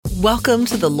Welcome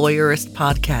to the Lawyerist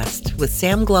Podcast with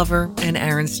Sam Glover and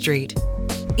Aaron Street.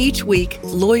 Each week,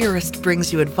 Lawyerist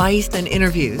brings you advice and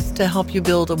interviews to help you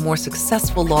build a more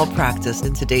successful law practice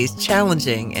in today's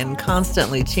challenging and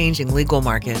constantly changing legal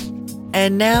market.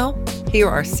 And now, here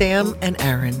are Sam and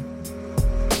Aaron.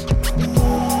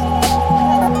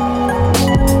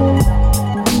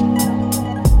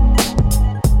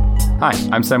 Hi,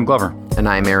 I'm Sam Glover. And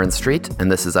I'm Aaron Street,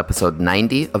 and this is episode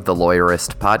 90 of the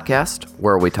Lawyerist Podcast,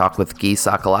 where we talk with Guy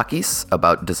Sakalakis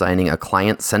about designing a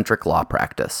client-centric law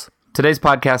practice. Today's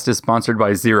podcast is sponsored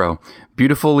by Xero,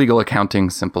 beautiful legal accounting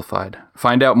simplified.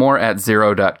 Find out more at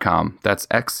Xero.com. That's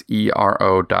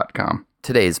Xero.com.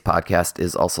 Today's podcast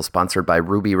is also sponsored by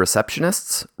Ruby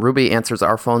Receptionists. Ruby answers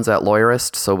our phones at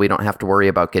Lawyerist, so we don't have to worry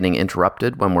about getting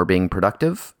interrupted when we're being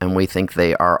productive, and we think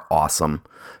they are awesome.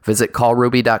 Visit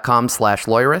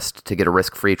callruby.com/lawyerist to get a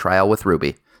risk-free trial with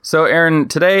Ruby. So, Aaron,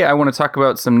 today I want to talk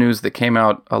about some news that came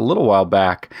out a little while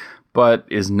back, but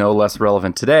is no less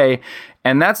relevant today.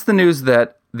 And that's the news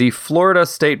that the Florida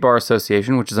State Bar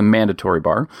Association, which is a mandatory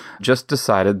bar, just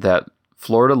decided that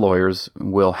Florida lawyers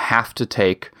will have to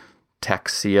take Tech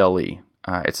CLE.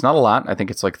 It's not a lot. I think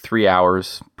it's like 3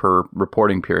 hours per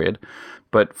reporting period.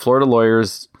 But Florida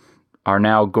lawyers are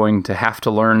now going to have to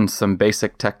learn some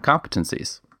basic tech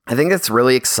competencies. I think that's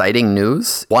really exciting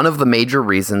news. One of the major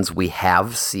reasons we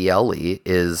have CLE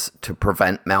is to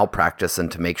prevent malpractice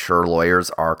and to make sure lawyers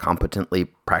are competently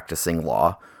practicing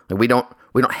law. We don't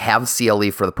have CLE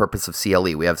for the purpose of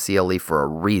CLE. We have CLE for a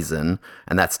reason,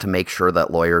 and that's to make sure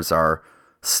that lawyers are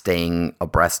staying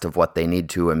abreast of what they need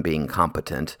to and being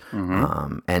competent.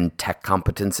 And tech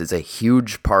competence is a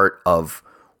huge part of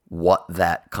what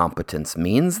that competence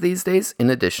means these days,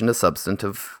 in addition to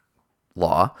substantive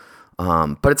law.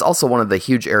 But it's also one of the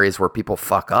huge areas where people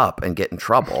fuck up and get in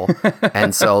trouble.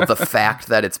 And so the fact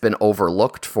that it's been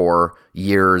overlooked for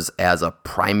years as a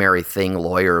primary thing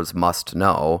lawyers must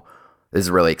know is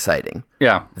really exciting.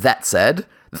 Yeah. That said,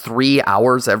 3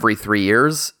 hours every 3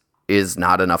 years is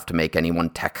not enough to make anyone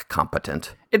tech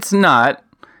competent. It's not.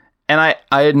 And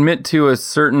I admit to a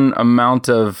certain amount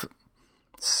of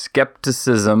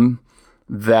skepticism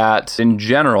that, in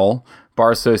general,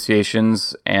 bar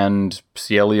associations and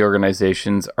CLE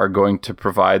organizations are going to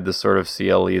provide the sort of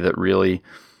CLE that really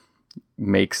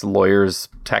makes lawyers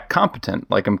tech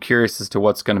competent. Like, I'm curious as to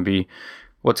what's going to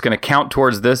count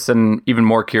towards this, and even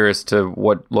more curious to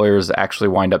what lawyers actually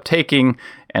wind up taking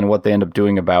and what they end up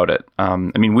doing about it. I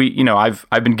mean, I've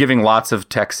been giving lots of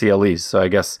tech CLEs, so I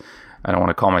guess I don't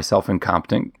want to call myself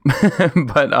incompetent,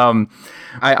 but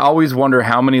I always wonder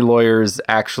how many lawyers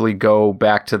actually go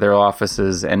back to their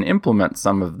offices and implement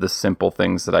some of the simple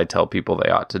things that I tell people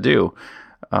they ought to do.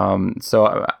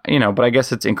 But I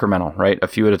guess it's incremental, right? A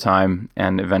few at a time,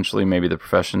 and eventually maybe the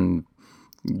profession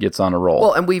gets on a roll.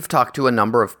 Well, and we've talked to a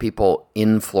number of people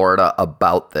in Florida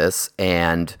about this,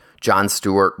 and John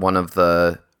Stewart, one of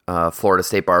the Florida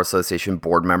State Bar Association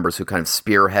board members who kind of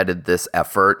spearheaded this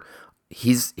effort,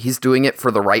 he's doing it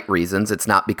for the right reasons. It's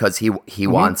not because he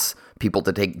wants people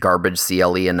to take garbage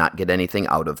CLE and not get anything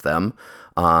out of them.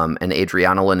 And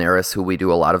Adriana Linares, who we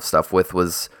do a lot of stuff with,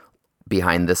 was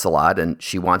behind this a lot, and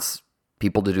she wants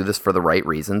people to do this for the right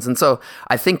reasons. And so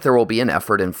I think there will be an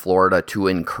effort in Florida to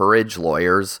encourage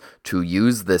lawyers to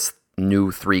use this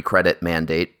new 3-credit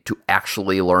mandate to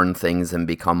actually learn things and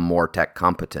become more tech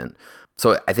competent.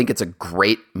 So I think it's a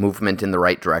great movement in the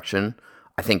right direction.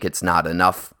 I think it's not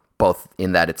enough, both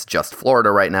in that it's just Florida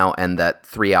right now and that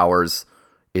 3 hours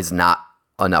is not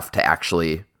enough to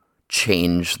actually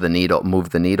change the needle, move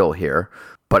the needle here.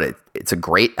 But it's a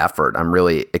great effort. I'm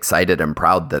really excited and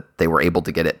proud that they were able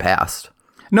to get it passed.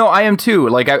 No, I am too.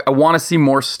 Like, I want to see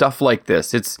more stuff like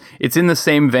this. It's in the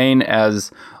same vein as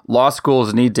law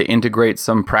schools need to integrate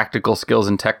some practical skills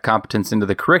and tech competence into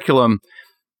the curriculum.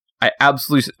 I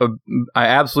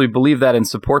absolutely believe that and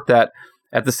support that.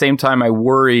 At the same time, I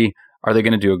worry, are they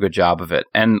going to do a good job of it?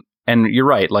 And you're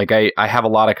right. Like, I have a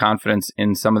lot of confidence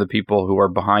in some of the people who are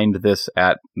behind this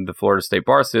at the Florida State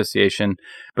Bar Association,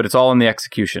 but it's all in the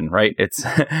execution, right? It's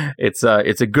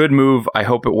a good move. I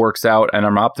hope it works out, and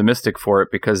I'm optimistic for it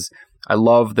because I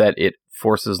love that it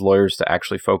forces lawyers to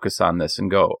actually focus on this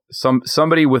and go.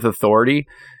 Somebody with authority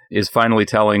is finally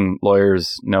telling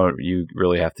lawyers, no, you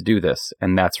really have to do this,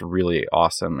 and that's really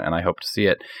awesome, and I hope to see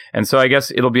it. And so I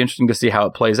guess it'll be interesting to see how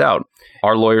it plays out.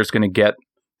 Are lawyers going to get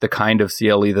the kind of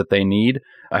CLE that they need?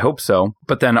 I hope so.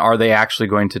 But then are they actually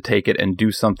going to take it and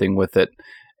do something with it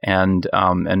and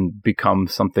become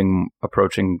something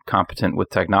approaching competent with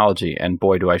technology? And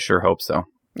boy, do I sure hope so.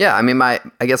 Yeah, I mean, I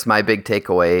guess my big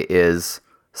takeaway is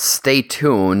stay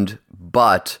tuned,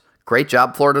 but great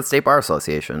job, Florida State Bar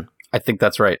Association. I think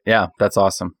that's right. Yeah, that's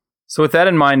awesome. So with that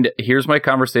in mind, here's my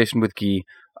conversation with Guy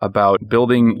about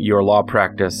building your law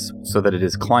practice so that it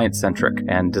is client-centric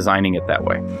and designing it that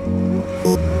way.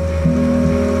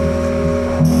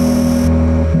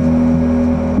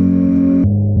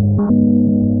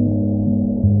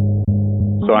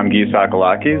 So I'm Guy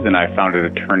Sakalakis, and I founded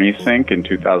Attorney Sync in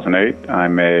 2008.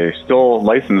 I'm a still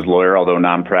licensed lawyer, although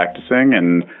non-practicing,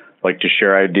 and like to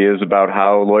share ideas about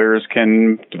how lawyers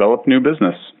can develop new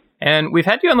business. And we've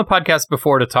had you on the podcast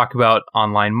before to talk about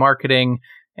online marketing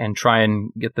and try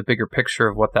and get the bigger picture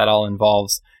of what that all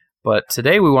involves. But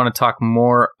today we want to talk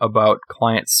more about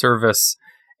client service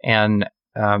and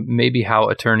maybe how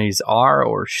attorneys are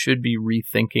or should be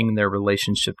rethinking their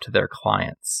relationship to their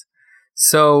clients.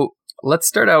 So let's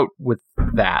start out with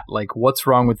that. Like, what's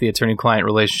wrong with the attorney-client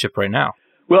relationship right now?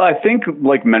 Well, I think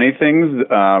like many things,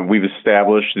 we've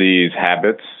established these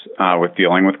habits with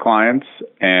dealing with clients.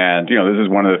 And, this is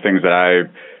one of the things that I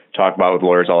talk about with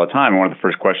lawyers all the time. And one of the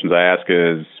first questions I ask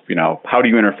is, how do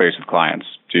you interface with clients?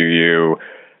 Do you,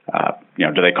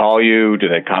 do they call you? Do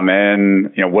they come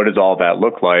in? What does all that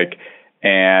look like?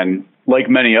 And like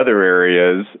many other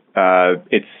areas,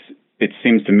 it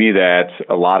seems to me that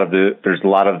there's a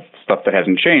lot of stuff that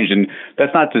hasn't changed. And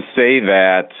that's not to say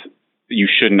that you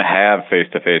shouldn't have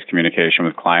face-to-face communication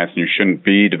with clients and you shouldn't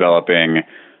be developing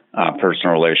a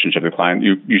personal relationship with clients.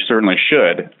 You certainly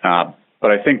should. But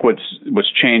I think what's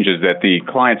changed is that the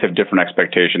clients have different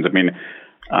expectations. I mean,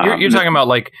 you're talking about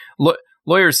like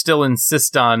lawyers still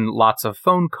insist on lots of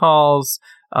phone calls.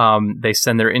 They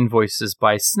send their invoices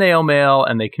by snail mail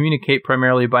and they communicate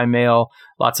primarily by mail.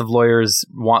 Lots of lawyers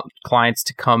want clients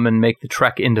to come and make the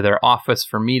trek into their office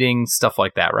for meetings, stuff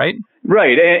like that, right?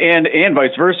 Right, and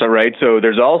vice versa, right? So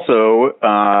there's also,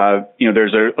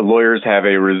 lawyers have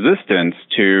a resistance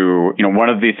to, one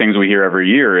of the things we hear every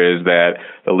year is that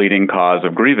the leading cause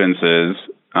of grievances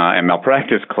and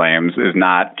malpractice claims is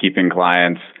not keeping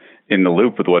clients in the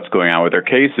loop with what's going on with their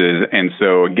cases. And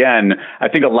so, again, I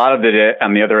think a lot of it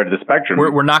on the other end of the spectrum.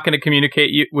 We're not going to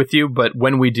communicate with you, but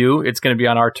when we do, it's going to be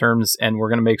on our terms, and we're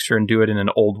going to make sure and do it in an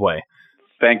old way.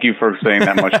 Thank you for saying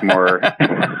that much more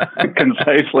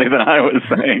concisely than I was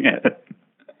saying it.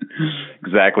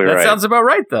 Exactly right. That sounds about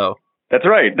right, though. That's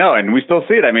right. No, and we still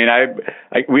see it. I mean,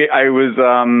 we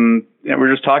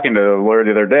were just talking to a lawyer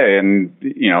the other day, and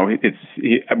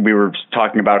we were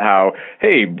talking about how,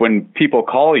 hey, when people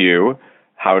call you,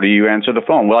 how do you answer the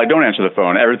phone? Well, I don't answer the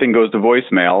phone. Everything goes to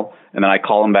voicemail, and then I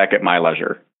call them back at my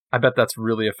leisure. I bet that's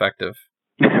really effective.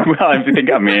 Well, I've been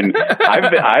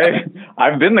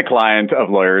the client of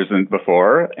lawyers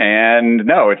before, and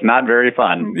no, it's not very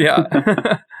fun. Yeah.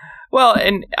 Well,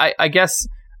 and I guess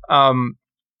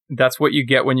that's what you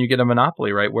get when you get a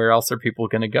monopoly, right? Where else are people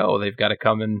going to go? They've got to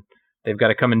come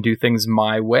and do things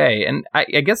my way. And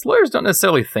I guess lawyers don't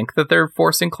necessarily think that they're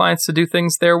forcing clients to do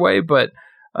things their way, but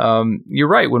you're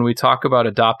right. When we talk about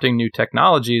adopting new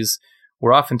technologies,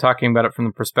 we're often talking about it from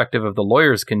the perspective of the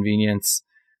lawyer's convenience.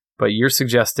 But you're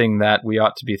suggesting that we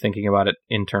ought to be thinking about it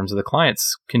in terms of the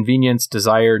client's convenience,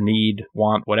 desire, need,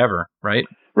 want, whatever, right?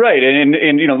 Right. And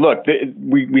look,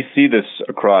 we see this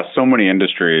across so many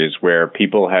industries where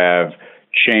people have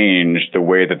changed the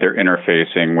way that they're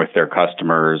interfacing with their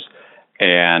customers.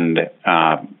 And,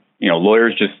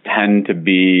 lawyers just tend to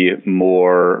be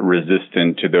more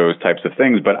resistant to those types of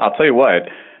things. But I'll tell you what,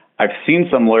 I've seen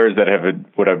some lawyers that have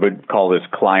what I would call this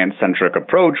client-centric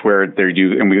approach where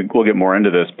we'll get more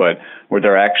into this, but where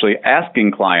they're actually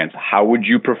asking clients, how would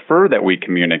you prefer that we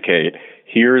communicate?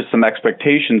 Here's some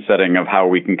expectation setting of how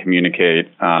we can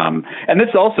communicate. And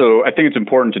this also, I think it's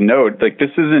important to note, like this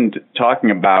isn't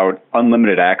talking about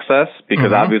unlimited access,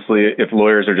 because obviously if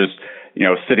lawyers are just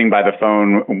sitting by the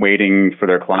phone waiting for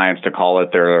their clients to call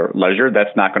at their leisure,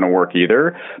 that's not going to work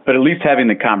either. But at least having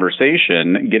the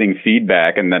conversation, getting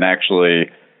feedback, and then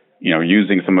actually,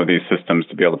 using some of these systems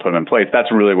to be able to put them in place, that's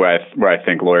really where I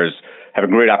think lawyers have a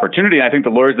great opportunity. And I think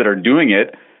the lawyers that are doing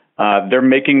it, they're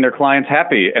making their clients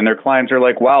happy, and their clients are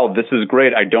like, wow, this is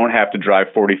great. I don't have to drive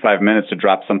 45 minutes to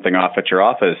drop something off at your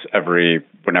office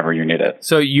whenever you need it.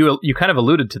 So you kind of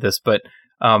alluded to this, but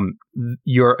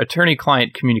your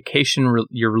attorney-client communication,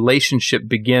 your relationship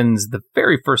begins the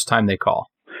very first time they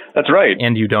call. That's right.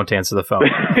 And you don't answer the phone.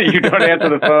 You don't answer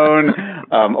the phone,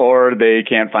 or they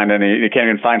can't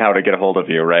even find how to get a hold of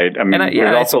you, right? I mean,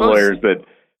 there's also lawyers that...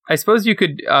 I suppose you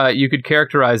could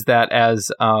characterize that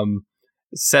as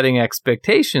setting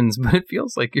expectations, but it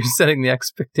feels like you're setting the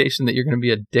expectation that you're going to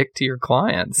be a dick to your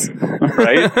clients.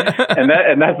 Right. And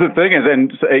that's the thing is,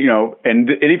 and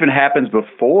it even happens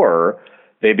before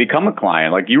they become a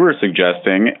client. Like you were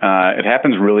suggesting, it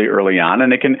happens really early on,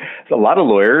 and a lot of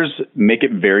lawyers make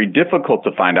it very difficult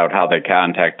to find out how they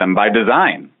contact them by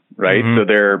design, right? So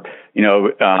they're,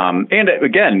 and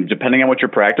again, depending on what your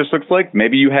practice looks like,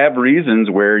 maybe you have reasons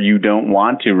where you don't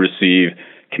want to receive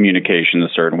communication a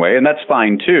certain way, and that's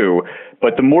fine too.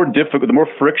 But the more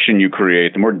friction you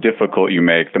create, the more difficult you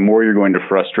make, the more you're going to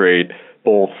frustrate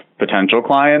both potential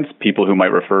clients, people who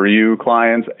might refer you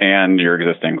clients, and your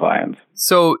existing clients.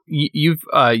 So you've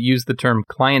used the term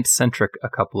client-centric a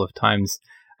couple of times.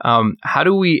 How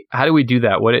do we do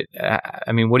that? What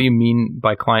do you mean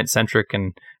by client-centric,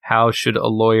 and how should a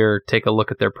lawyer take a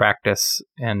look at their practice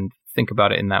and think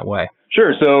about it in that way?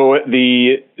 Sure. So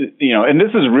and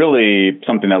this is really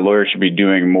something that lawyers should be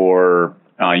doing more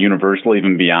universally,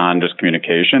 even beyond just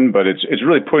communication, but it's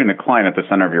really putting the client at the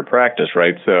center of your practice,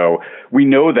 right? So we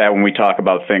know that when we talk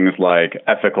about things like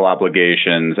ethical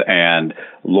obligations and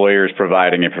lawyers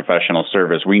providing a professional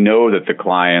service, we know that the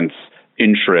client's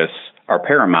interests are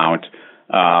paramount.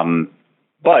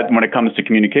 But when it comes to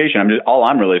communication, all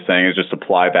I'm really saying is just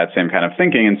apply that same kind of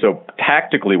thinking. And so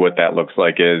tactically what that looks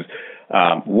like is,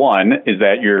 one is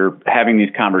that you're having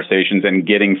these conversations and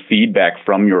getting feedback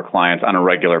from your clients on a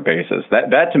regular basis.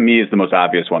 That to me is the most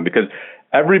obvious one, because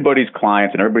everybody's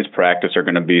clients and everybody's practice are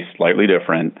going to be slightly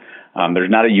different. There's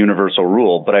not a universal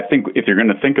rule, but I think if you're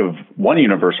going to think of one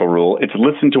universal rule, it's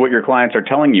listen to what your clients are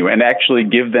telling you and actually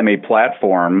give them a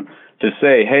platform to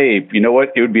say, hey, you know what,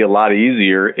 it would be a lot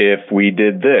easier if we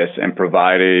did this, and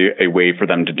provide a way for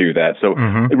them to do that. So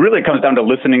it really comes down to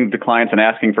listening to clients and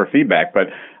asking for feedback. But,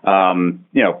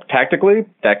 tactically,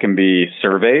 that can be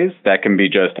surveys, that can be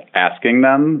just asking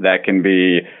them, that can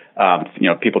be,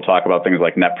 people talk about things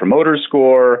like Net Promoter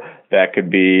Score, that could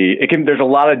be, there's a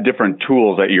lot of different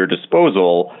tools at your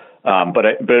disposal. But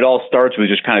it all starts with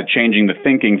just kind of changing the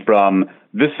thinking from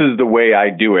this is the way I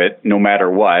do it no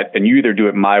matter what, and you either do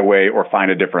it my way or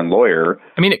find a different lawyer.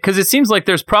 I mean, because it seems like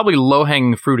there's probably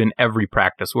low-hanging fruit in every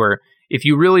practice where if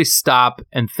you really stop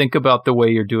and think about the way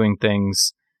you're doing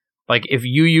things, like if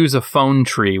you use a phone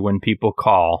tree when people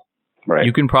call, right,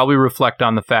 you can probably reflect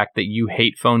on the fact that you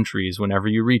hate phone trees whenever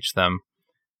you reach them.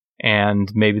 And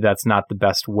maybe that's not the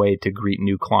best way to greet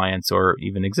new clients or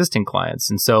even existing clients.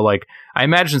 And so, I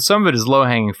imagine some of it is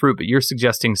low-hanging fruit, but you're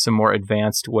suggesting some more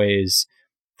advanced ways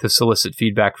to solicit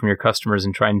feedback from your customers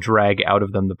and try and drag out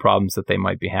of them the problems that they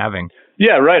might be having.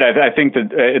 Yeah, right. I think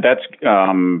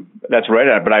that's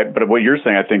right. But what you're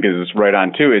saying, I think, is right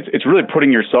on too. It's really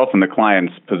putting yourself in the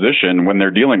client's position when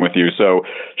they're dealing with you. So,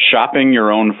 shopping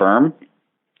your own firm,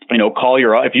 call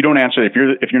if you don't answer, if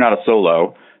you're not a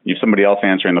solo, you have somebody else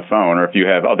answering the phone, or if you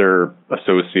have other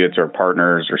associates or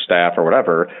partners or staff or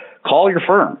whatever, call your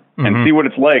firm and see what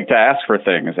it's like to ask for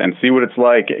things and see what it's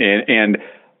like. And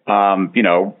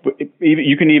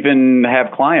you can even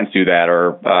have clients do that,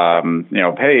 or,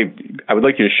 hey, I would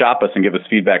like you to shop us and give us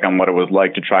feedback on what it was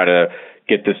like to try to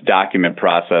get this document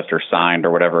processed or signed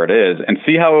or whatever it is, and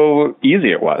see how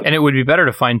easy it was. And it would be better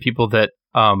to find people that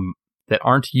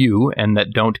aren't you and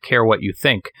that don't care what you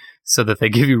think, so that they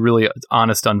give you really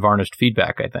honest, unvarnished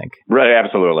feedback, I think. Right,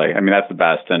 absolutely. I mean, that's the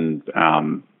best. And,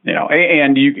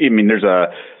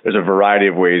 there's a variety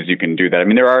of ways you can do that. I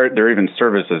mean, there are even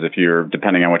services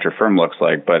depending on what your firm looks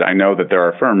like. But I know that there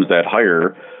are firms that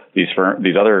hire these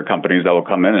other companies that will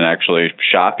come in and actually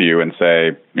shop you and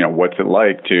say, what's it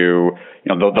like to,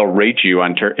 they'll rate you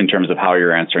in terms of how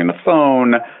you're answering the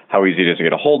phone, how easy it is to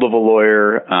get a hold of a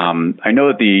lawyer. I know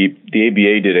that the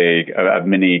ABA did a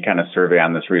mini kind of survey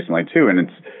on this recently too, and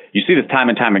you see this time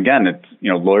and time again. It's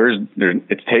lawyers.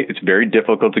 It's very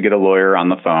difficult to get a lawyer on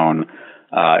the phone.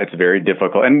 It's very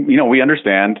difficult, and we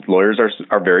understand lawyers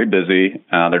are very busy.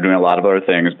 They're doing a lot of other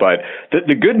things, but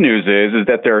the good news is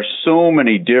that there are so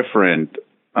many different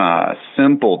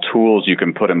simple tools you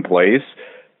can put in place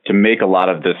to make a lot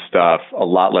of this stuff a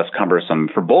lot less cumbersome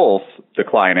for both the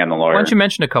client and the lawyer. Why don't you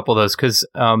mention a couple of those? Because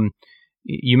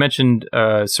you mentioned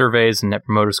surveys and Net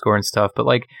Promoter Score and stuff, but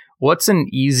what's an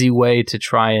easy way to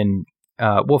try and,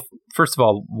 first of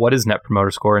all, what is Net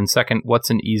Promoter Score? And second, what's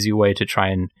an easy way to try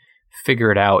and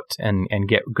figure it out and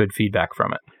get good feedback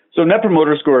from it? So Net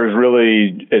Promoter Score is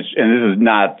really, and this is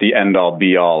not the end-all,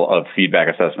 be-all of feedback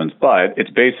assessments, but it's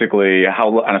basically how,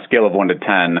 on a scale of 1 to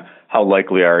 10, how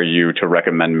likely are you to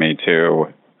recommend me to,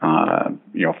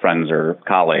 friends or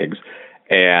colleagues?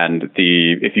 And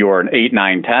if you are an 8,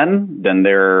 9, 10, then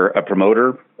they're a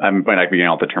promoter. I might not be getting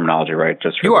all the terminology right,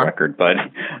 just for the record, but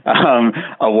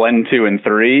a 1, 2, and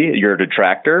 3, you're a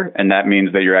detractor, and that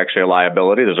means that you're actually a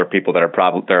liability. Those are people that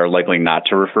are likely not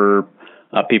to refer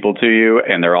people to you,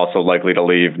 and they're also likely to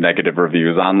leave negative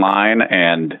reviews online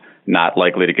and not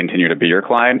likely to continue to be your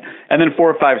client. And then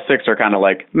 4, 5, 6 are kind of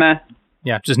like, meh.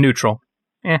 Yeah, just neutral.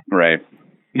 Right.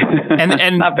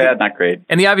 And not bad, not great.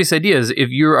 And the obvious idea is if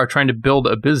you are trying to build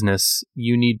a business,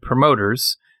 you need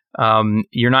promoters.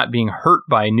 You're not being hurt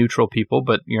by neutral people,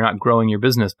 but you're not growing your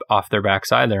business off their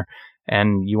backs either.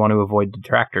 And you want to avoid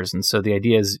detractors. And so the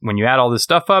idea is when you add all this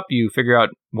stuff up, you figure out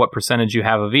what percentage you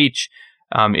have of each.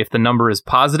 If the number is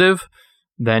positive,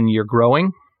 then you're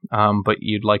growing, but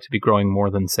you'd like to be growing more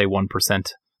than, say, 1%.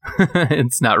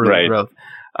 It's not really growth.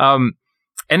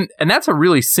 And that's a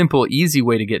really simple, easy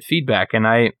way to get feedback.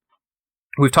 And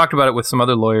we've talked about it with some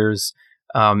other lawyers,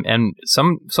 and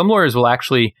some lawyers will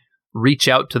actually reach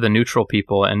out to the neutral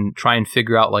people and try and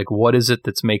figure out like what is it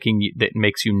that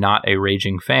makes you not a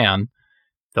raging fan.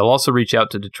 They'll also reach out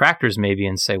to detractors maybe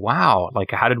and say, "Wow,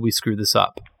 like how did we screw this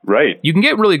up?" Right. You can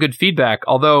get really good feedback.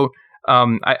 Although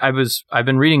I've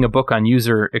been reading a book on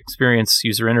user experience,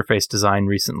 user interface design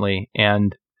recently,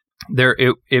 and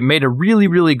it made a really,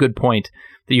 really good point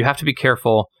that you have to be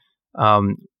careful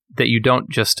that you don't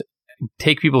just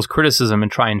take people's criticism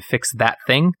and try and fix that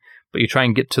thing, but you try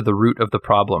and get to the root of the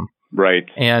problem. Right.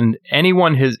 And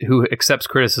anyone who accepts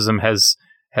criticism has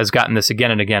gotten this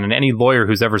again and again. And any lawyer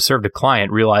who's ever served a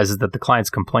client realizes that the client's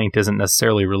complaint isn't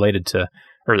necessarily related to,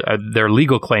 or their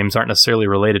legal claims aren't necessarily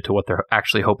related to what they're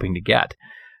actually hoping to get.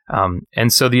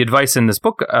 And so the advice in this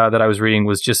book that I was reading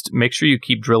was just make sure you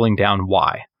keep drilling down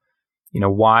why.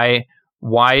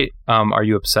 Why are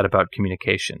you upset about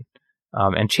communication?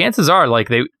 And chances are, like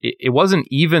it wasn't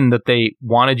even that they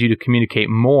wanted you to communicate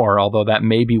more, although that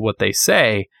may be what they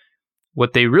say.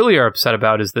 What they really are upset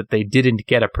about is that they didn't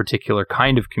get a particular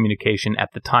kind of communication at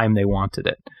the time they wanted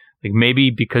it. Like maybe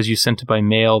because you sent it by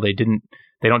mail, they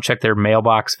don't check their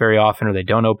mailbox very often, or they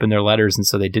don't open their letters, and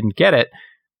so they didn't get it.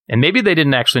 And maybe they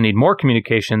didn't actually need more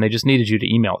communication. They just needed you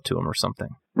to email it to them or something.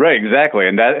 Right, exactly.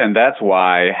 And that's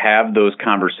why have those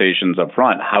conversations up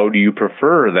front. How do you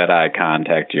prefer that I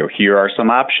contact you? Here are some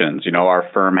options. Our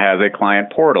firm has a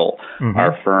client portal. Mm-hmm.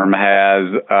 Our firm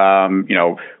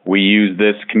has, we use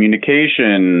this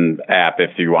communication app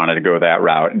if you wanted to go that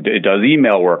route. It does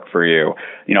email work for you.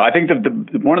 I think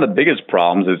one of the biggest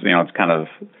problems is, it's kind of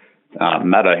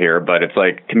meta here, but it's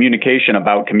like communication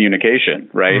about communication,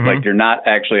 right? Mm-hmm. Like you're not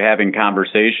actually having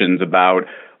conversations about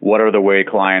what are the way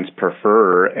clients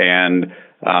prefer. And,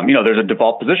 there's a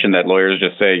default position that lawyers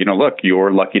just say, look,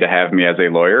 you're lucky to have me as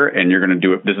a lawyer and you're going to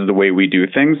do it. This is the way we do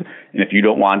things. And if you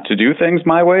don't want to do things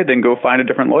my way, then go find a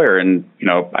different lawyer. And,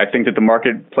 I think that the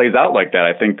market plays out like that.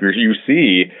 I think you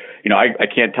see, I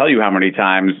can't tell you how many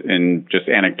times, and just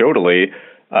anecdotally,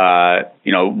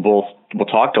 we'll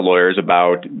talk to lawyers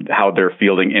about how they're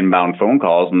fielding inbound phone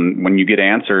calls. And when you get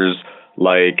answers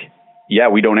like, yeah,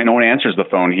 no one answers the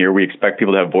phone here. We expect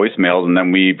people to have voicemails, and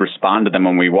then we respond to them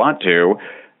when we want to.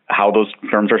 How those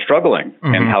firms are struggling,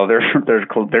 mm-hmm. and how they're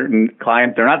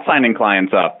not signing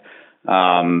clients up.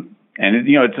 And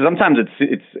sometimes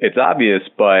it's obvious,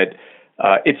 but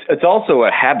it's also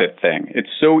a habit thing. It's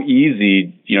so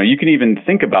easy. You can even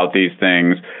think about these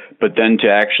things, but then to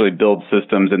actually build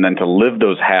systems and then to live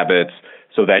those habits,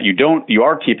 so that you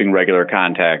are keeping regular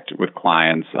contact with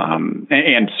clients.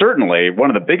 And certainly one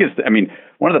of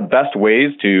the best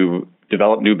ways to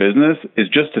develop new business is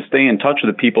just to stay in touch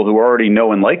with the people who already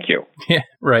know and like you. Yeah,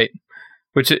 right.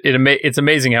 Which it's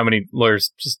amazing how many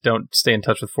lawyers just don't stay in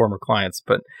touch with former clients.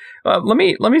 But let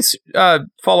me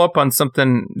follow up on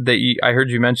something that I heard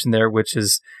you mention there, which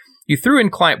is you threw in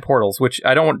client portals, which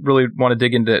I don't really want to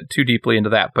dig into too deeply into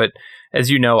that. But as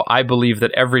you know, I believe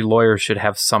that every lawyer should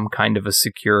have some kind of a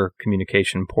secure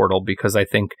communication portal, because I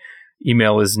think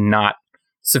email is not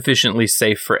sufficiently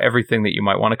safe for everything that you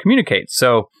might want to communicate.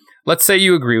 So let's say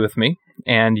you agree with me,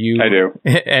 and I do,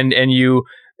 and you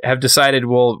have decided,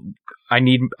 well, I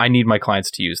need my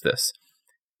clients to use this.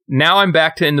 Now I'm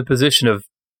back in the position of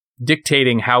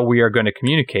dictating how we are going to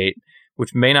communicate,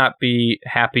 which may not be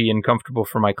happy and comfortable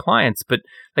for my clients. But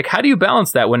like, how do you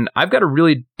balance that when I've got a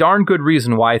really darn good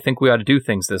reason why I think we ought to do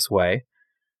things this way,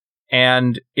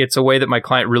 and it's a way that my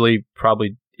client really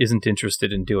probably isn't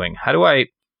interested in doing? How do I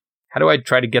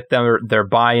try to get their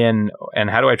buy-in, and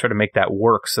how do I try to make that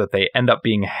work so that they end up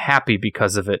being happy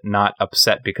because of it, not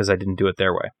upset because I didn't do it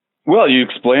their way? Well, you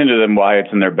explain to them why it's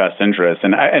in their best interest.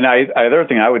 And other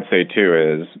thing I would say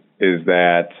too is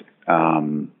that,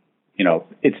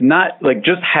 it's not like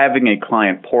just having a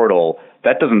client portal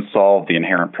that doesn't solve the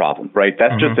inherent problem, right?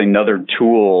 That's mm-hmm. just another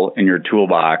tool in your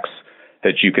toolbox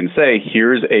that you can say,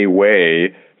 here's a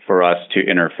way for us to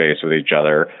interface with each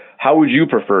other. How would you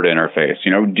prefer to interface?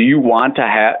 Do you want to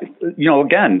have,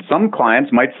 again, some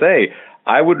clients might say,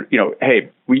 I would,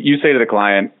 you say to the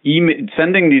client,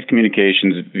 sending these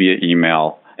communications via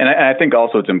email, and I think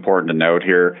also it's important to note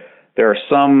here, there are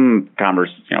some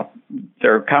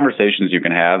there are conversations you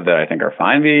can have that I think are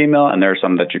fine via email, and there are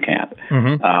some that you can't.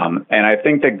 Mm-hmm. And I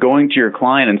think that going to your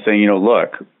client and saying,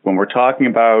 look, when we're talking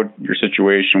about your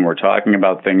situation, we're talking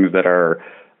about things that are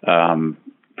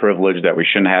privileged, that we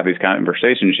shouldn't have these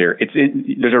conversations here.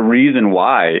 There's a reason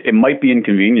why. It might be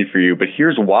inconvenient for you, but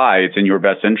here's why it's in your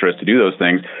best interest to do those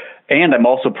things. And I'm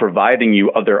also providing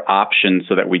you other options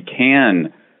so that we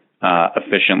can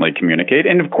efficiently communicate.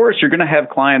 And of course, you're going to have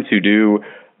clients who do,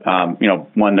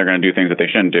 one, they're going to do things that they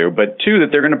shouldn't do, but two,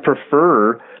 that they're going to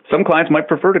prefer, some clients might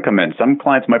prefer to come in. Some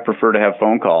clients might prefer to have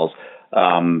phone calls.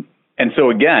 And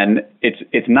so again,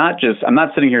 it's not just, I'm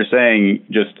not sitting here saying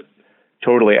just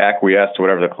totally acquiesce to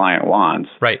whatever the client wants.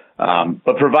 Right.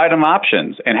 But provide them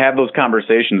options and have those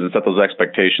conversations and set those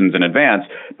expectations in advance.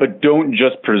 But don't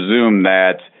just presume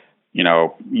that,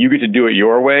 you get to do it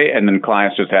your way and then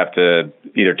clients just have to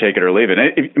either take it or leave it.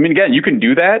 Again, you can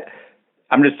do that.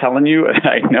 I'm just telling you,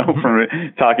 I know from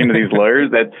talking to these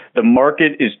lawyers that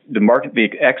the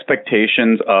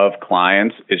expectations of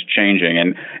clients is changing.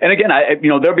 And again,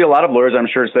 there'll be a lot of lawyers I'm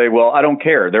sure say, well, I don't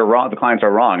care. They're wrong. The clients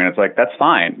are wrong. And it's like, that's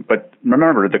fine. But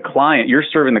remember, the client, you're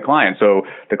serving the client. So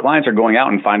the clients are going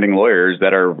out and finding lawyers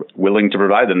that are willing to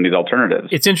provide them these alternatives.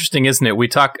 It's interesting, isn't it? We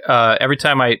talk every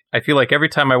time I feel like every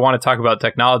time I want to talk about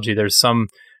technology, there's some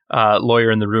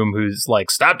lawyer in the room who's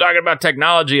like, stop talking about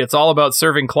technology. It's all about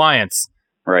serving clients.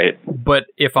 Right. But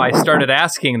if I started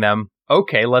asking them,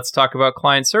 okay, let's talk about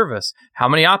client service. How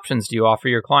many options do you offer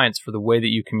your clients for the way that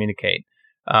you communicate?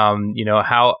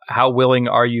 How willing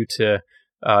are you to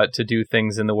do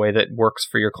things in the way that works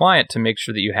for your client to make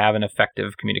sure that you have an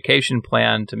effective communication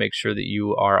plan, to make sure that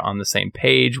you are on the same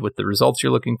page with the results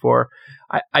you're looking for?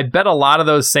 I bet a lot of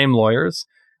those same lawyers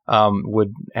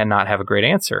would not have a great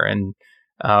answer. And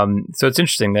so it's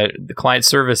interesting that the client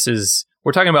service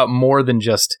we're talking about more than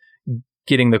just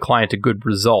getting the client a good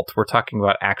result. We're talking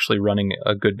about actually running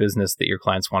a good business that your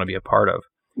clients want to be a part of.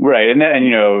 Right. And I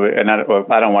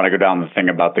don't want to go down the thing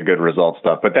about the good result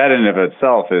stuff, but that in and of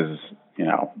itself is,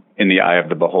 in the eye of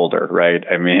the beholder, right?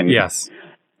 Yes.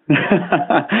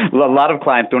 A lot of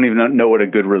clients don't even know what a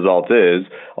good result is.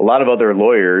 A lot of other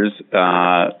lawyers,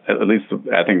 at least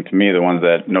I think to me, the ones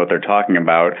that know what they're talking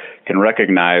about, can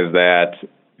recognize that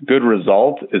good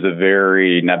result is a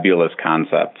very nebulous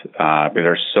concept because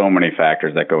there's so many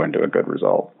factors that go into a good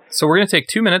result. So we're going to take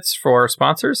 2 minutes for our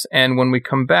sponsors. And when we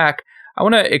come back, I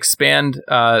want to expand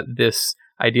this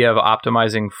idea of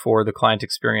optimizing for the client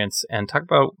experience and talk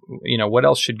about, what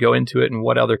else should go into it and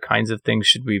what other kinds of things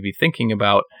should we be thinking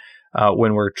about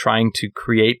when we're trying to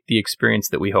create the experience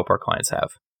that we hope our clients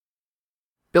have.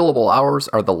 Billable hours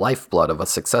are the lifeblood of a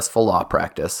successful law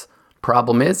practice.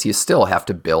 Problem is, you still have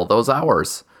to bill those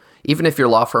hours. Even if your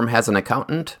law firm has an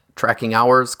accountant, tracking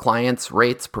hours, clients,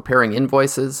 rates, preparing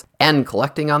invoices, and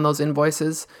collecting on those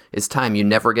invoices is time you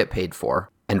never get paid for.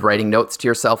 And writing notes to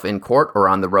yourself in court or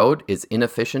on the road is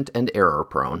inefficient and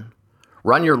error-prone.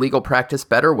 Run your legal practice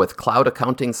better with cloud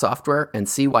accounting software and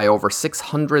see why over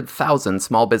 600,000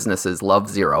 small businesses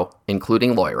love Xero,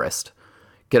 including Lawyerist.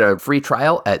 Get a free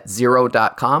trial at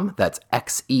Xero.com. That's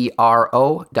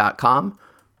Xero.com.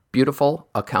 Beautiful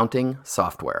accounting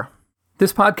software.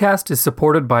 This podcast is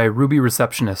supported by Ruby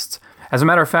Receptionists. As a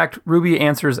matter of fact, Ruby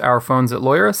answers our phones at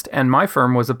Lawyerist, and my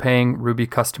firm was a paying Ruby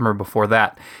customer before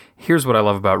that. Here's what I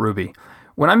love about Ruby.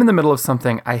 When I'm in the middle of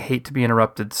something, I hate to be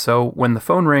interrupted, so when the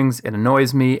phone rings, it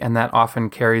annoys me, and that often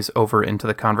carries over into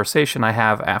the conversation I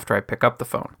have after I pick up the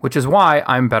phone, which is why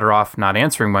I'm better off not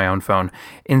answering my own phone.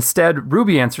 Instead,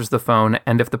 Ruby answers the phone,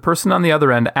 and if the person on the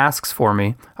other end asks for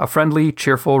me, a friendly,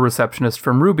 cheerful receptionist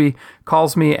from Ruby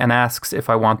calls me and asks if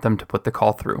I want them to put the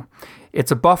call through.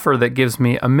 It's a buffer that gives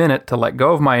me a minute to let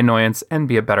go of my annoyance and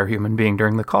be a better human being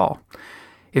during the call.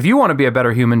 If you want to be a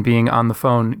better human being on the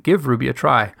phone, give Ruby a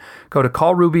try. Go to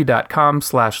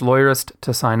callruby.com/lawyerist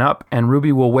to sign up, and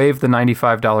Ruby will waive the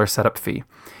 $95 setup fee.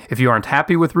 If you aren't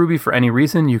happy with Ruby for any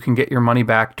reason, you can get your money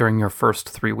back during your first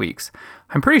 3 weeks.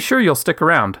 I'm pretty sure you'll stick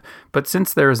around, but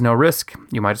since there is no risk,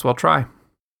 you might as well try.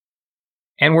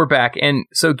 And we're back. And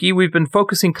so, Guy, we've been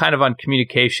focusing kind of on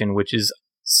communication, which is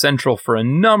central for a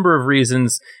number of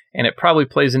reasons, and it probably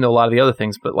plays into a lot of the other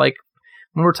things. But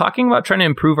when we're talking about trying to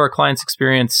improve our client's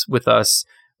experience with us,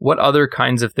 what other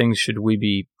kinds of things should we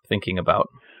be thinking about?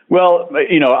 Well,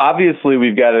 obviously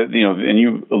we've got to, and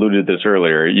you alluded to this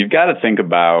earlier, you've got to think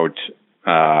about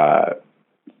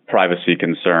privacy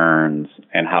concerns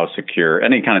and how secure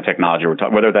any kind of technology we're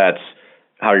talking, whether that's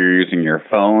how you're using your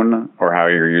phone or how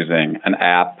you're using an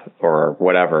app or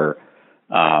whatever.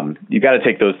 you got to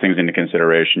take those things into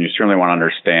consideration. You certainly want to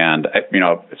understand,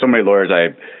 so many lawyers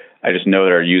I just know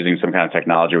that are using some kind of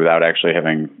technology without actually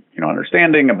having,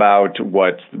 understanding about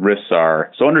what risks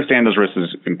are. So understand those risks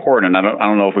is important. And I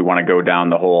don't know if we want to go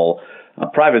down the whole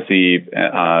privacy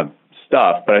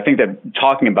stuff, but I think that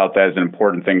talking about that is an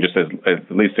important thing, just as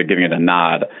at least giving it a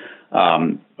nod.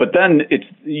 But then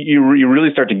you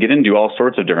really start to get into all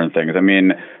sorts of different things. I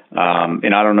mean,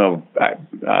 and I don't know,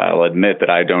 I'll admit that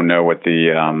I don't know what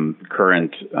the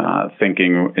current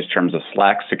thinking in terms of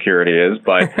Slack security is,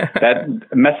 but that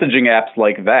messaging apps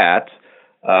like that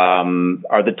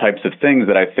are the types of things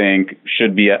that I think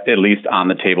should be at least on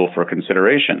the table for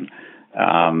consideration.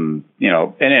 And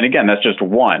again, that's just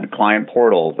one. Client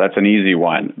portals, that's an easy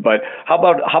one. But how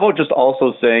about just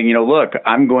also saying, look,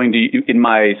 I'm going to, in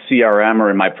my CRM or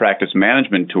in my practice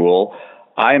management tool,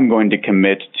 I am going to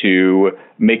commit to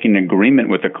making an agreement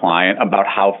with the client about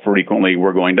how frequently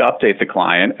we're going to update the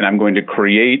client. And I'm going to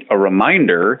create a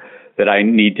reminder that I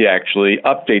need to actually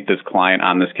update this client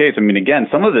on this case. I mean, again,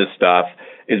 some of this stuff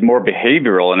is more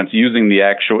behavioral, and it's using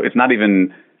it's not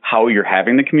even how you're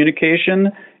having the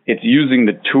communication. It's using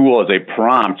the tool as a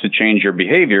prompt to change your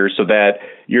behavior so that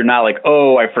you're not like,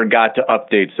 oh, I forgot to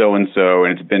update so-and-so,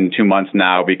 and it's been 2 months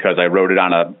now because I wrote it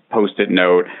on a Post-it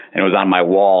note and it was on my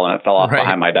wall and it fell off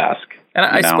behind my desk. And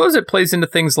I suppose it plays into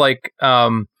things like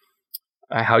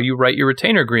how you write your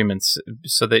retainer agreements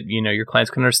so that, your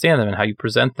clients can understand them and how you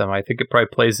present them. I think it probably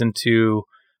plays into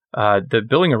the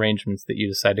billing arrangements that you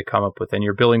decide to come up with and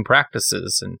your billing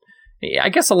practices. And I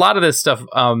guess a lot of this stuff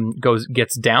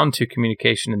gets down to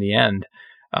communication in the end,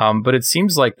 but it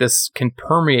seems like this can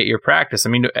permeate your practice. I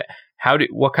mean,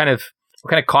 what kind of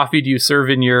coffee do you serve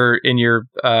in your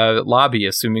lobby,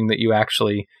 assuming that you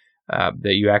actually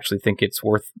think it's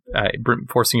worth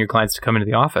forcing your clients to come into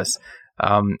the office?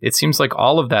 It seems like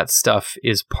all of that stuff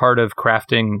is part of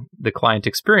crafting the client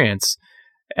experience,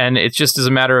 and it's just as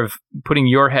a matter of putting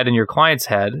your head in your client's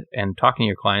head and talking to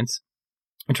your clients.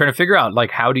 And trying to figure out, like,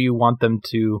 how do you want them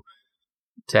to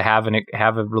have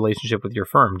a relationship with your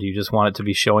firm? Do you just want it to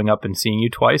be showing up and seeing you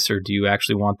twice, or do you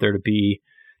actually want there to be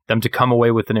them to come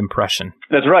away with an impression?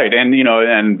 That's right, and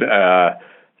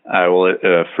I will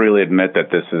freely admit that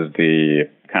this is the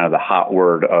kind of the hot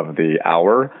word of the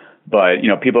hour. But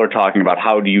people are talking about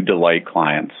how do you delight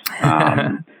clients,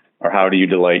 or how do you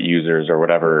delight users, or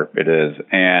whatever it is.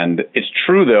 And it's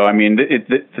true, though. I mean,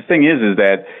 the thing is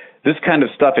that this kind of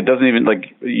stuff, it doesn't even, like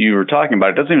you were talking about,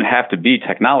 it doesn't even have to be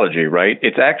technology, right?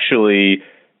 It's actually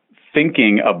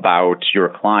thinking about your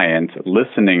client,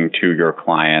 listening to your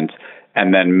client,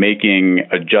 and then making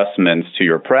adjustments to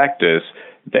your practice.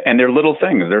 And they're little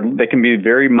things. They can be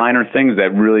very minor things that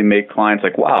really make clients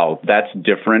like, wow, that's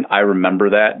different. I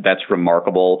remember that. That's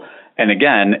remarkable. And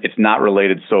again, it's not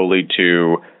related solely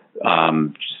to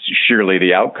surely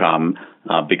the outcome.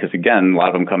 Because again, a lot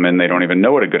of them come in, they don't even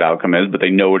know what a good outcome is, but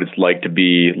they know what it's like to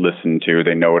be listened to.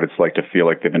 They know what it's like to feel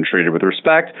like they've been treated with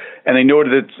respect. And they know what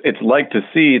it's like to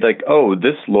see, like, oh,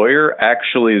 this lawyer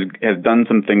actually has done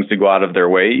some things to go out of their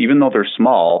way, even though they're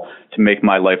small, to make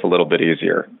my life a little bit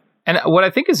easier. And what I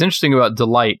think is interesting about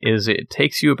delight is it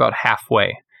takes you about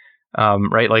halfway,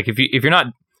 right? Like if you're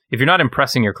not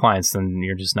impressing your clients, then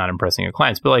you're just not impressing your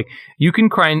clients. But like you can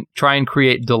try and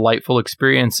create delightful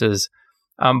experiences.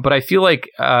 But I feel like,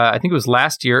 I think it was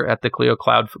last year at the Clio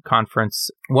Cloud conference,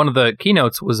 one of the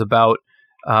keynotes was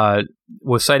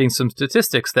citing some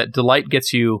statistics that delight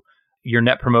gets you your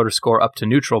net promoter score up to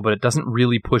neutral, but it doesn't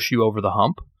really push you over the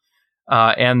hump.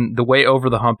 And the way over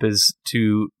the hump is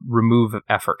to remove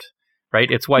effort,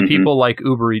 right? It's why people like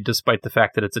Uber, despite the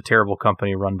fact that it's a terrible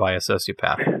company run by a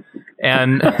sociopath.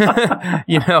 And,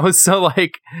 so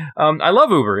like, I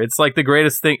love Uber. It's like the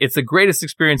greatest thing. It's the greatest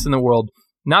experience in the world,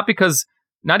 not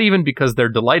even because they're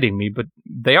delighting me, but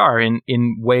they are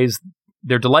in ways.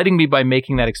 They're delighting me by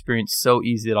making that experience so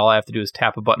easy that all I have to do is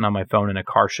tap a button on my phone and a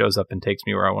car shows up and takes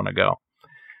me where I want to go.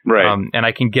 Right. And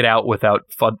I can get out without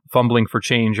fumbling for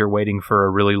change or waiting for a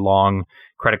really long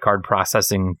credit card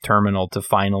processing terminal to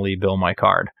finally bill my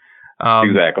card.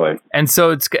 Exactly. And so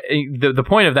it's the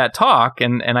point of that talk,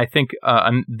 and I think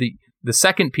the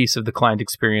second piece of the client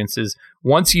experience is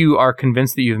once you are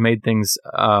convinced that you've made things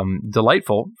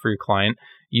delightful for your client,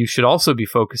 you should also be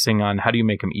focusing on how do you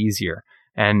make them easier.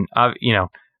 And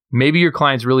maybe your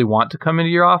clients really want to come into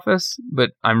your office,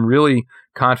 but I'm really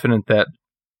confident that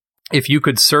if you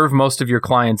could serve most of your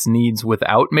clients' needs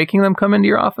without making them come into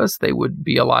your office, they would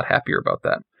be a lot happier about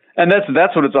that. And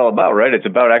that's what it's all about, right? It's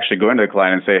about actually going to the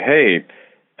client and say, hey,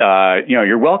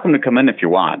 you're welcome to come in if you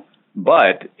want,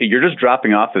 but you're just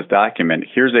dropping off this document.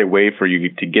 Here's a way for you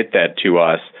to get that to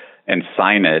us and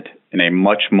sign it in a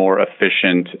much more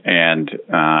efficient and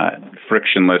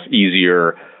frictionless,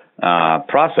 easier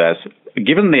process,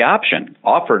 give them the option,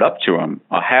 offer it up to them,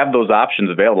 have those options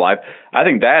available. I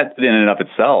think that in and of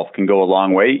itself can go a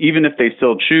long way, even if they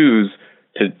still choose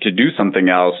to do something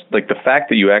else. Like the fact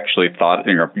that you actually thought,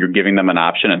 you're giving them an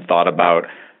option and thought about,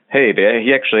 hey,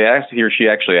 he or she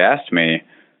actually asked me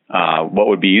what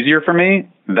would be easier for me.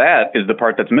 That is the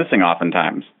part that's missing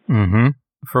oftentimes. Mm-hmm.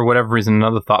 For whatever reason,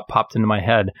 another thought popped into my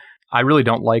head. I really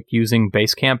don't like using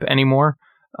Basecamp anymore.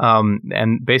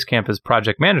 And Basecamp is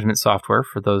project management software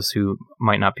for those who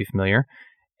might not be familiar.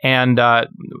 And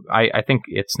I think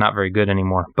it's not very good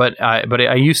anymore. But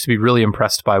I used to be really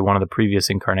impressed by one of the previous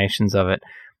incarnations of it.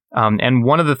 And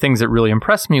one of the things that really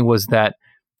impressed me was that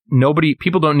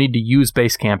people don't need to use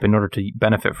Basecamp in order to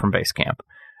benefit from Basecamp.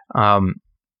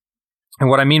 And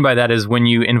what I mean by that is when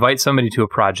you invite somebody to a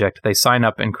project, they sign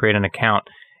up and create an account,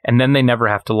 and then they never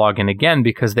have to log in again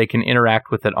because they can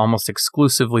interact with it almost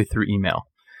exclusively through email.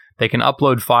 They can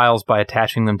upload files by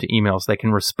attaching them to emails. They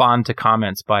can respond to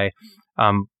comments by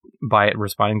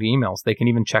responding to emails. They can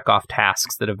even check off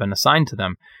tasks that have been assigned to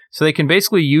them. So they can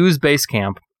basically use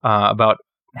Basecamp about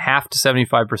half to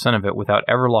 75% of it without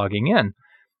ever logging in.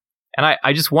 And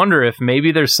I just wonder if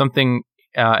maybe there's something,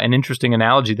 an interesting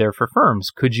analogy there for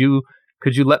firms. Could you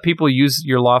let people use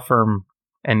your law firm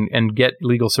and get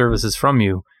legal services from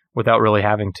you without really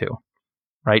having to,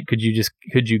 right? Could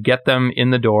you get them in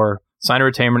the door, sign a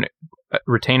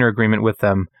retainer agreement with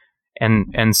them,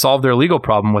 and solve their legal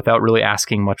problem without really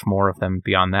asking much more of them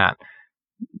beyond that?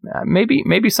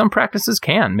 Maybe some practices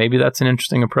can. Maybe that's an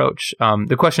interesting approach.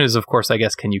 The question is, of course, I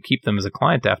guess, can you keep them as a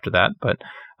client after that? But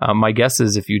my guess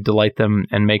is if you delight them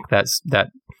and make that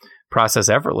process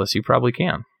effortless, you probably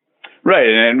can. Right,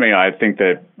 and I think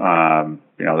that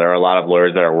there are a lot of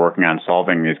lawyers that are working on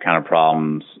solving these kind of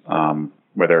problems,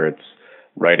 whether it's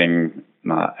writing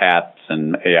apps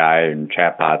and AI and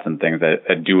chatbots and things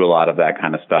that do a lot of that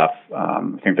kind of stuff. I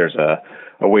think there's a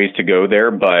ways to go there,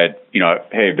 but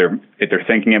hey, they're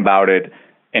thinking about it.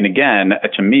 And again,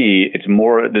 to me, it's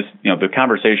more this. The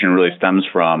conversation really stems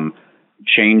from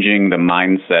changing the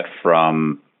mindset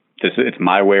from this. It's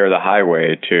my way or the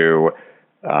highway to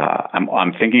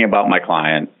I'm thinking about my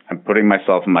client. I'm putting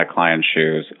myself in my client's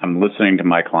shoes. I'm listening to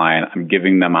my client. I'm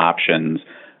giving them options.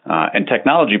 And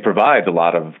technology provides a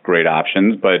lot of great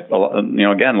options, but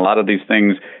again, a lot of these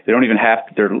things they don't even have.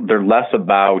 They're less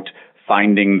about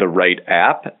finding the right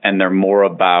app, and they're more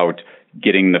about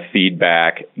getting the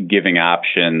feedback, giving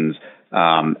options,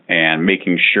 and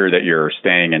making sure that you're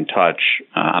staying in touch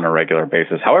on a regular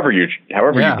basis. However you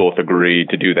both agree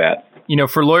to do that.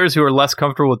 For lawyers who are less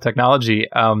comfortable with technology,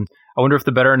 I wonder if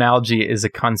the better analogy is a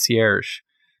concierge.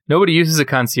 Nobody uses a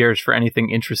concierge for anything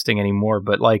interesting anymore,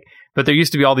 but there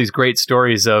used to be all these great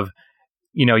stories of,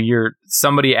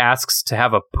 somebody asks to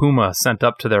have a puma sent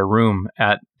up to their room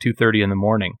at 2:30 in the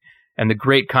morning, and the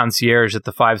great concierge at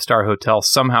the 5-star hotel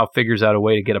somehow figures out a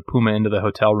way to get a puma into the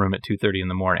hotel room at 2:30 in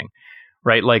the morning,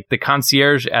 right? Like the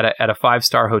concierge at a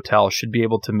 5-star hotel should be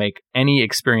able to make any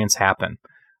experience happen.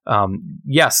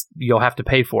 Yes, you'll have to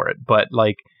pay for it, but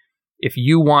if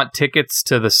you want tickets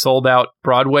to the sold out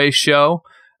Broadway show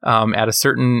at a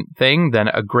certain thing, then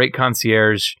a great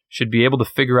concierge should be able to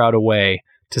figure out a way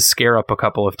to scare up a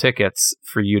couple of tickets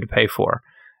for you to pay for.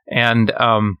 And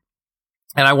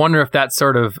I wonder if that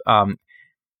sort of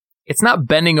it's not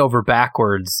bending over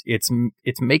backwards, it's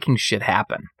making shit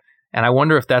happen. And I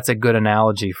wonder if that's a good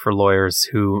analogy for lawyers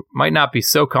who might not be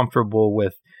so comfortable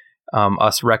with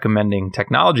us recommending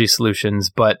technology solutions,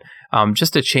 but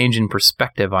just a change in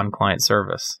perspective on client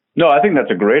service. No, I think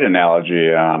that's a great analogy.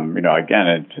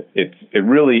 Again, it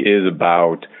really is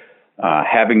about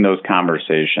having those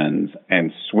conversations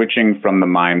and switching from the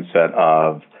mindset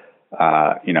of,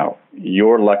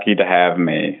 you're lucky to have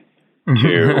me,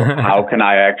 to how can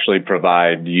I actually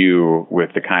provide you with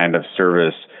the kind of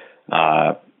service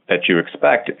that you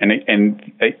expect. And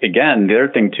again, the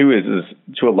other thing too is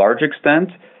to a large extent,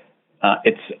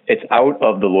 it's out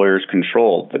of the lawyer's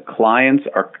control. The clients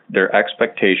their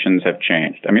expectations have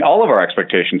changed. I mean, all of our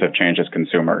expectations have changed as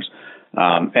consumers.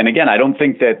 And again, I don't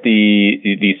think that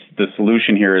the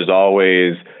solution here is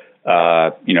always,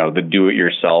 the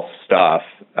do-it-yourself stuff,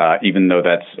 even though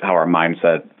that's how our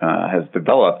mindset has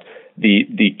developed.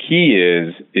 The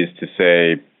key is to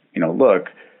say, look,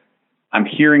 I'm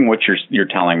hearing what you're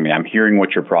telling me. I'm hearing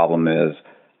what your problem is.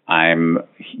 I'm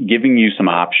giving you some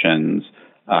options.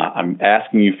 I'm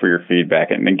asking you for your feedback.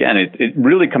 And again, it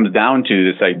really comes down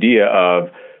to this idea of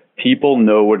people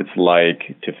know what it's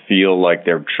like to feel like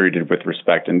they're treated with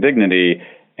respect and dignity.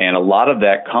 And a lot of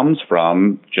that comes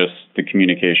from just the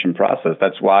communication process.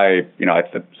 That's why,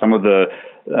 some of the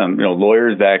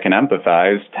lawyers that can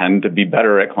empathize tend to be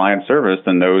better at client service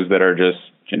than those that are just,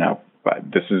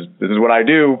 this is what I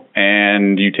do,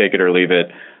 and you take it or leave it.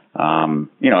 And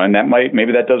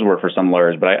maybe that does work for some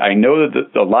lawyers, but I know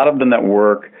that a lot of them that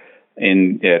work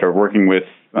in it are working with,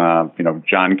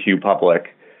 John Q.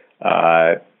 Public.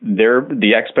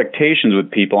 The expectations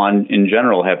with people in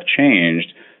general have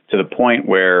changed to the point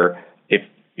where if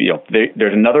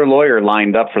there's another lawyer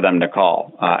lined up for them to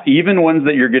call, even ones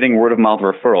that you're getting word of mouth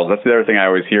referrals. That's the other thing I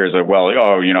always hear is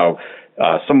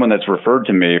someone that's referred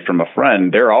to me from a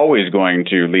friend, they're always going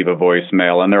to leave a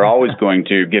voicemail and they're always going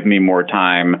to give me more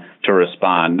time to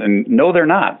respond. And no, they're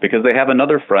not, because they have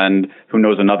another friend who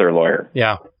knows another lawyer.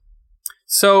 Yeah.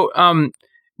 So,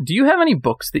 do you have any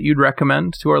books that you'd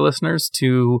recommend to our listeners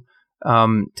to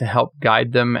help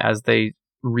guide them as they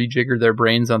rejigger their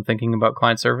brains on thinking about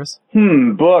client service?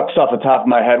 Books off the top of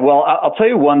my head. Well, I'll tell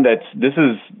you one this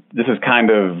is kind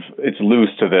of, it's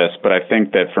loose to this, but I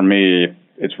think that for me,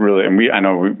 it's really, and I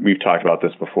know we've talked about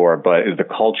this before, but is the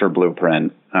Culture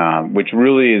Blueprint, which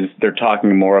really is, they're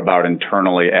talking more about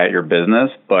internally at your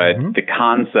business, but the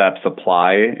concepts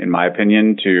apply, in my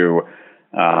opinion, to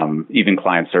even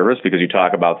client service, because you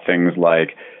talk about things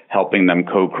like helping them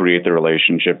co-create the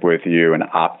relationship with you and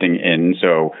opting in.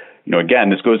 So,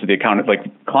 again, this goes to the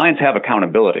clients have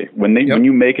accountability. When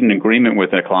you make an agreement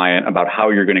with a client about how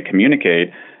you're going to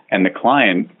communicate and the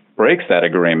client breaks that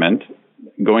agreement,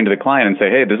 going to the client and say,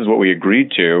 hey, this is what we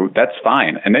agreed to, that's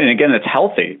fine. And then again, it's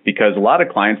healthy, because a lot of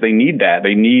clients, they need that.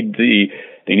 They need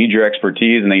your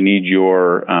expertise and they need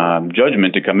your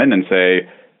judgment to come in and say,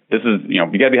 this is, you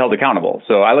got to be held accountable.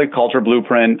 So I like Culture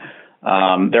Blueprint.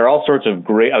 There are all sorts of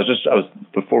great,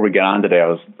 before we get on today, I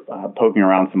was poking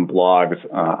around some blogs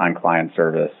on client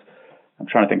service. I'm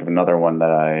trying to think of another one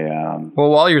that well,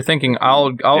 while you're thinking,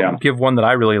 I'll give one that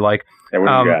I really like. Yeah,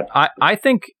 what do you got? I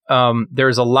think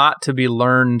there's a lot to be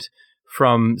learned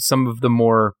from some of the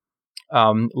more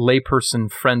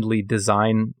layperson-friendly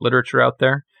design literature out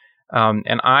there.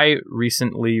 And I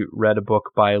recently read a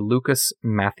book by Lucas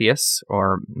Mathias,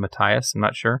 or Matthias, I'm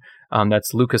not sure.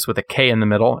 That's Lucas with a K in the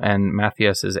middle, and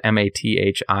Mathias is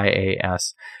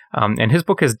Mathias. And his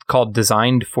book is called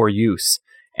Designed for Use.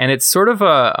 And it's sort of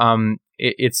an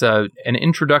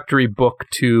introductory book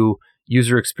to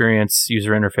user experience,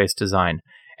 user interface design.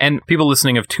 And people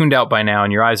listening have tuned out by now,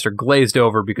 and your eyes are glazed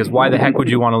over, because why the heck would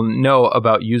you want to know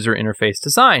about user interface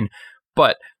design?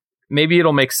 But maybe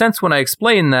it'll make sense when I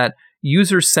explain that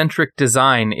user-centric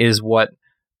design is what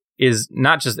is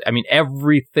not just,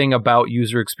 everything about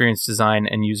user experience design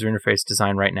and user interface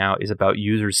design right now is about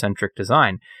user-centric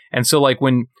design. And so like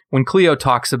when Clio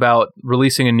talks about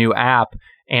releasing a new app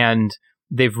and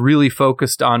they've really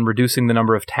focused on reducing the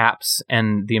number of taps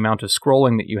and the amount of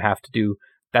scrolling that you have to do,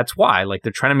 that's why. Like,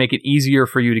 they're trying to make it easier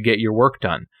for you to get your work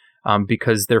done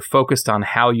because they're focused on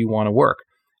how you want to work.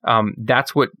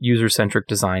 That's what user-centric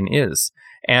design is.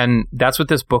 And that's what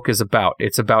this book is about.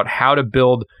 It's about how to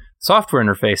build software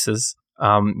interfaces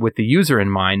with the user in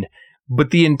mind.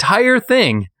 But the entire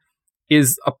thing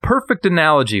is a perfect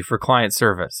analogy for client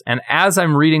service. And as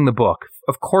I'm reading the book,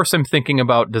 of course, I'm thinking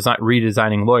about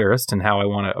redesigning Lawyerist and how I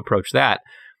want to approach that.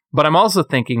 But I'm also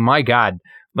thinking, my God,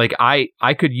 like I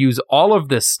could use all of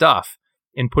this stuff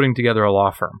in putting together a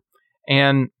law firm.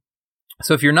 And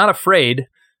so if you're not afraid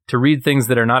to read things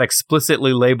that are not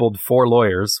explicitly labeled for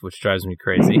lawyers, which drives me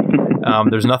crazy,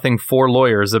 there's nothing for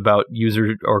lawyers about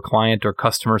user or client or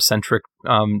customer-centric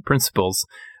principles.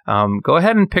 Go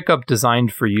ahead and pick up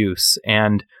Designed for Use.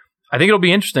 And I think it'll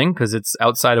be interesting because it's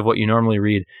outside of what you normally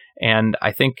read. And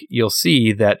I think you'll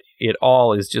see that it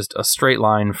all is just a straight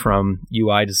line from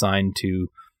UI design to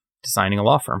designing a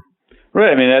law firm.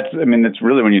 Right. It's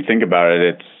really, when you think about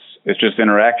it, it's just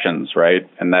interactions, right?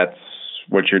 And that's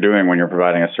what you're doing when you're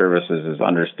providing a service is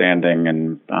understanding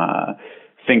and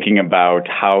thinking about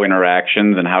how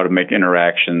interactions and how to make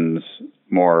interactions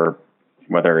more,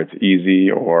 whether it's easy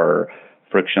or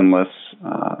frictionless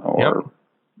or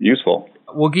useful.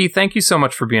 Well, Guy, thank you so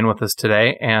much for being with us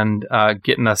today and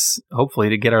getting us, hopefully,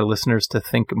 to get our listeners to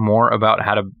think more about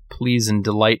how to please and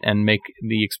delight and make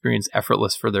the experience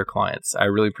effortless for their clients. I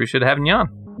really appreciate having you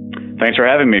on. Thanks for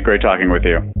having me. Great talking with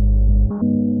you.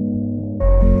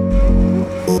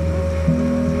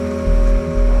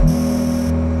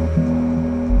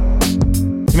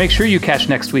 Make sure you catch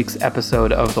next week's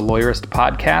episode of the Lawyerist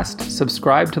Podcast.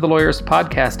 Subscribe to the Lawyerist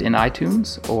Podcast in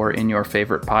iTunes or in your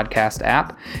favorite podcast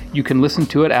app. You can listen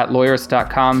to it at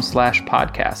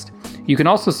lawyerist.com/podcast. You can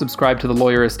also subscribe to the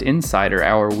Lawyerist Insider,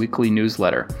 our weekly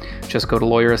newsletter. Just go to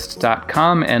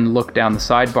lawyerist.com and look down the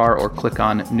sidebar or click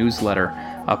on newsletter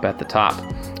up at the top.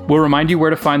 We'll remind you where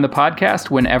to find the podcast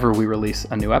whenever we release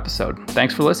a new episode.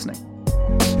 Thanks for listening.